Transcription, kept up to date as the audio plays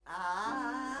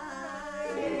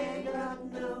ain't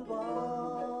got nobody.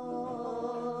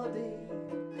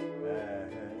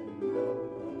 And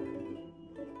nobody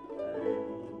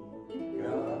ain't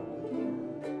got me.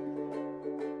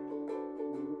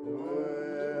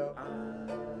 Well, I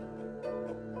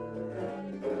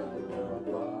ain't got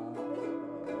nobody.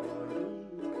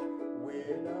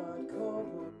 We're not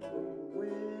corporeal,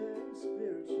 we're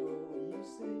spiritual, you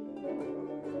see.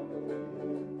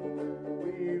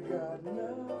 We've got no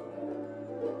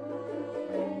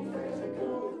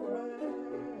physical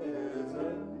presence.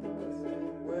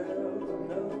 Well,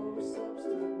 no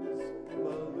substance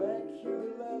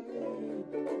molecularly.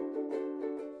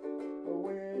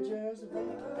 We're just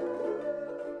vapor.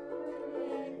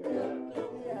 Ain't got no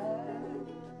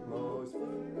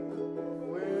atmosphere.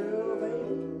 Well,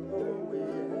 vapor we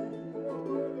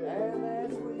have, and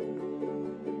that's we.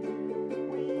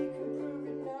 We can prove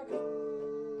it now.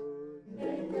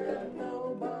 Ain't got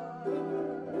nobody,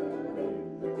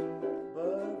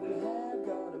 but we have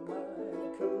got a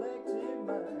mind, collective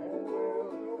mind.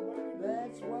 Well,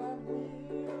 that's why we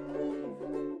live,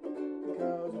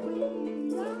 'cause we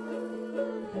ain't